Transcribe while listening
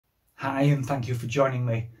Hi and thank you for joining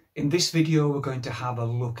me. In this video we're going to have a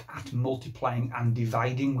look at multiplying and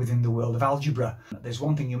dividing within the world of algebra. There's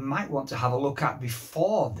one thing you might want to have a look at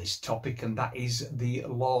before this topic, and that is the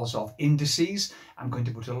laws of indices. I'm going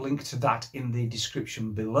to put a link to that in the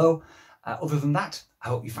description below. Other than that, I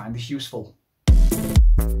hope you find this useful.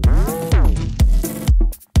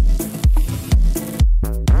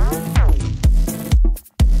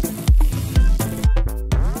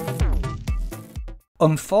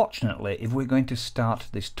 Unfortunately, if we're going to start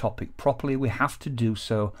this topic properly, we have to do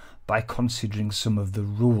so by considering some of the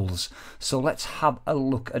rules. So let's have a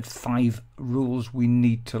look at 5 rules we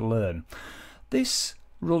need to learn. This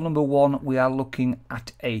rule number 1, we are looking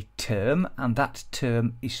at a term, and that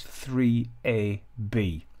term is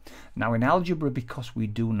 3ab. Now in algebra, because we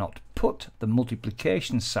do not put the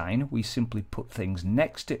multiplication sign, we simply put things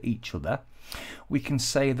next to each other, we can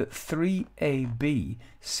say that 3ab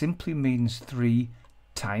simply means 3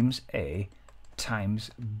 times A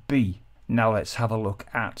times B. Now let's have a look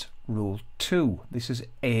at rule 2. This is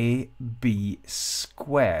AB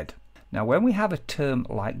squared. Now when we have a term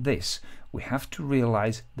like this, we have to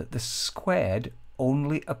realize that the squared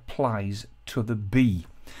only applies to the B.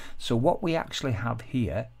 So what we actually have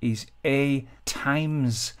here is A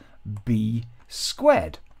times B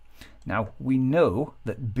squared. Now we know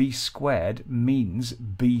that B squared means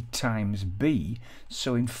B times B,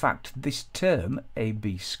 so in fact this term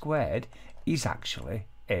AB squared is actually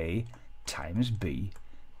A times B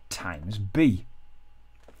times B.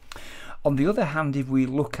 On the other hand, if we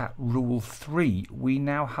look at rule 3, we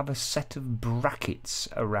now have a set of brackets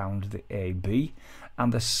around the AB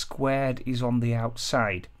and the squared is on the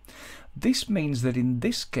outside. This means that in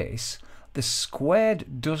this case the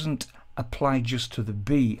squared doesn't apply just to the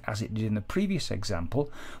B as it did in the previous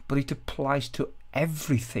example, but it applies to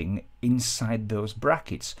everything inside those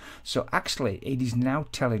brackets. So actually it is now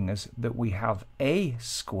telling us that we have A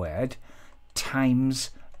squared times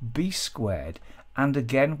B squared, and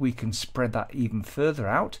again we can spread that even further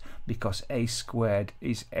out because A squared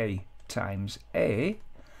is A times A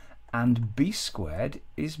and B squared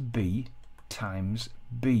is B times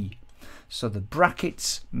B. So the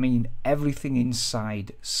brackets mean everything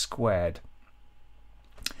inside squared.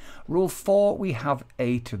 Rule 4, we have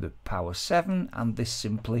A to the power 7, and this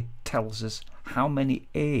simply tells us how many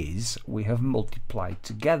A's we have multiplied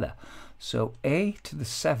together. So A to the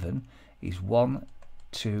 7 is 1,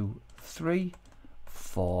 2, 3,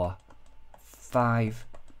 4, 5,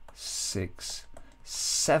 6,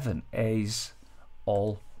 7 A's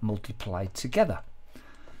all multiplied together.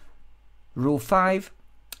 Rule 5,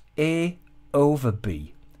 A over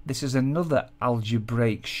B. This is another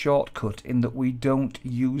algebraic shortcut in that we don't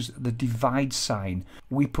use the divide sign.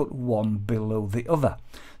 We put one below the other.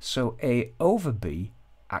 So A over B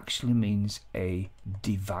actually means A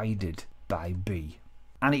divided by B.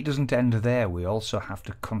 And it doesn't end there. We also have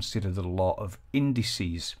to consider the law of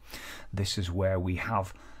indices. This is where we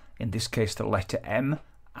have, in this case, the letter M,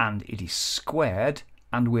 and it is squared,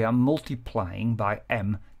 and we are multiplying by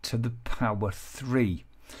M to the power 3.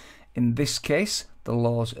 In this case, the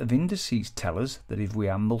laws of indices tell us that if we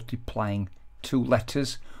are multiplying 2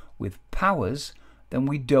 letters with powers, then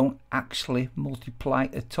we don't actually multiply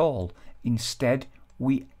at all. Instead,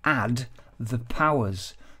 we add the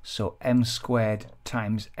powers. So m squared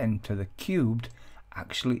times n to the cubed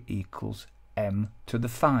actually equals m to the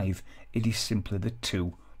 5. It is simply the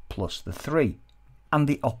 2 plus the 3. And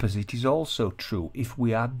the opposite is also true if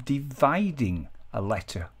we are dividing a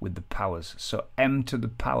letter with the powers. So m to the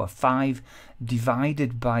power 5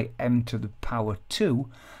 divided by m to the power 2,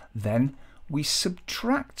 then we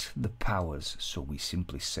subtract the powers. So we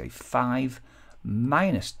simply say 5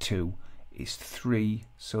 minus 2 is 3,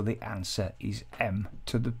 so the answer is m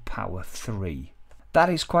to the power 3. That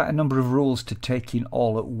is quite a number of rules to take in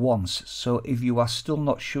all at once, so if you are still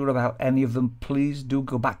not sure about any of them, please do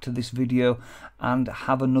go back to this video and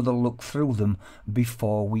have another look through them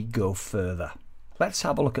before we go further. Let's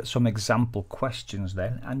have a look at some example questions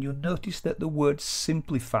then, and you'll notice that the word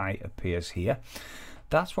simplify appears here.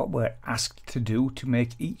 That's what we're asked to do to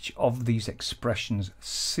make each of these expressions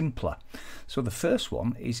simpler. So the first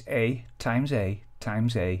one is A times A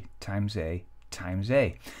times A times A times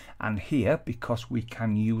A. And here, because we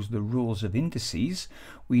can use the rules of indices,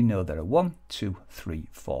 we know there are 1, 2, 3,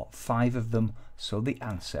 4, 5 of them. So the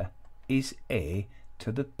answer is A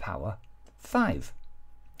to the power 5.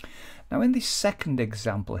 Now in this second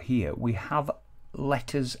example here, we have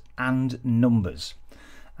letters and numbers.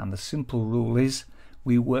 And the simple rule is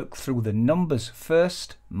we work through the numbers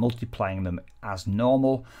first, multiplying them as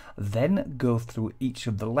normal, then go through each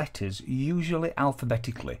of the letters, usually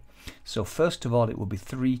alphabetically. So first of all, it will be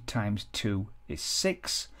 3 times 2 is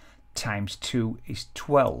 6, times 2 is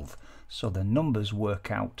 12. So the numbers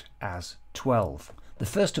work out as 12. The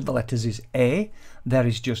first of the letters is A. There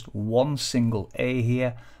is just one single A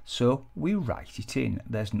here, so we write it in.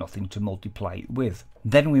 There's nothing to multiply it with.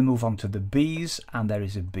 Then we move on to the B's, and there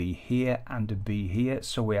is a B here and a B here,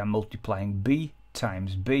 so we are multiplying B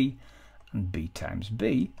times B, and B times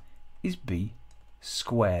B is B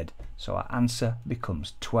squared. So our answer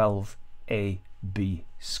becomes 12AB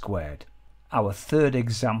squared. Our third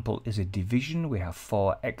example is a division. We have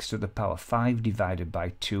 4x to the power 5 divided by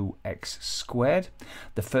 2x squared.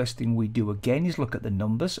 The first thing we do again is look at the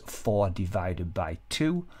numbers. 4 divided by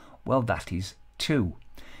 2, well, that is 2.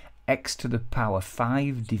 X to the power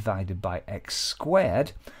 5 divided by x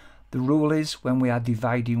squared. The rule is when we are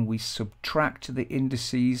dividing, we subtract the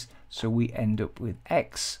indices, so we end up with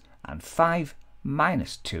x, and 5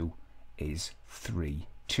 minus 2 is 3.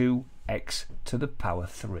 2x to the power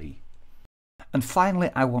 3. And finally,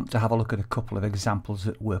 I want to have a look at a couple of examples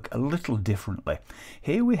that work a little differently.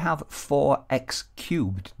 Here we have 4x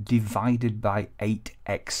cubed divided by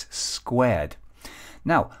 8x squared.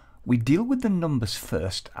 Now, we deal with the numbers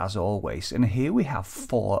first, as always, and here we have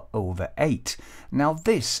 4 over 8. Now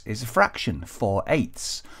this is a fraction,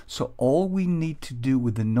 4/8, so all we need to do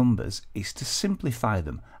with the numbers is to simplify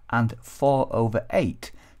them, and 4 over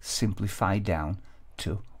 8 simplify down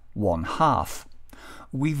to 1/2.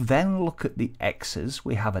 We then look at the x's.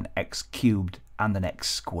 We have an x cubed and an x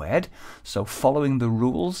squared. So following the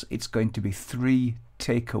rules, it's going to be 3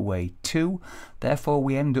 take away 2. Therefore,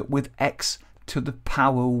 we end up with x to the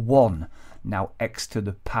power 1. Now, x to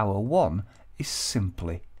the power 1 is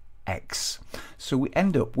simply x. So we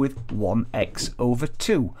end up with 1x over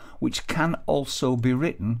 2, which can also be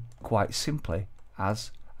written quite simply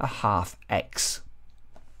as a half x.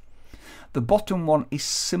 The bottom one is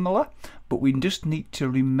similar, but we just need to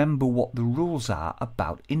remember what the rules are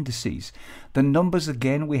about indices. The numbers,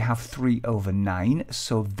 again, we have 3 over 9,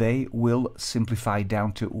 so they will simplify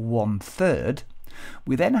down to 1/3.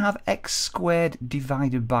 We then have x squared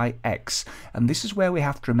divided by x, and this is where we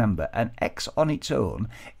have to remember an x on its own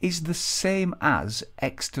is the same as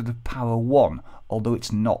x to the power 1, although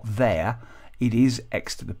it's not there. It is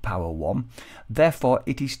x to the power 1. Therefore,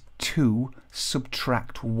 it is 2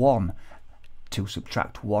 subtract 1. 2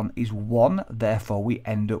 subtract 1 is 1, therefore we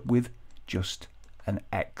end up with just an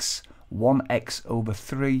x. 1x over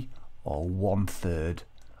 3, or 1/3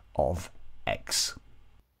 of x.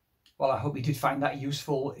 Well, I hope you did find that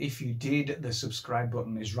useful. If you did, the subscribe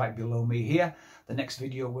button is right below me here. The next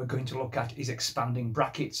video we're going to look at is expanding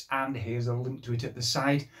brackets, and here's a link to it at the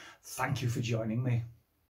side. Thank you for joining me.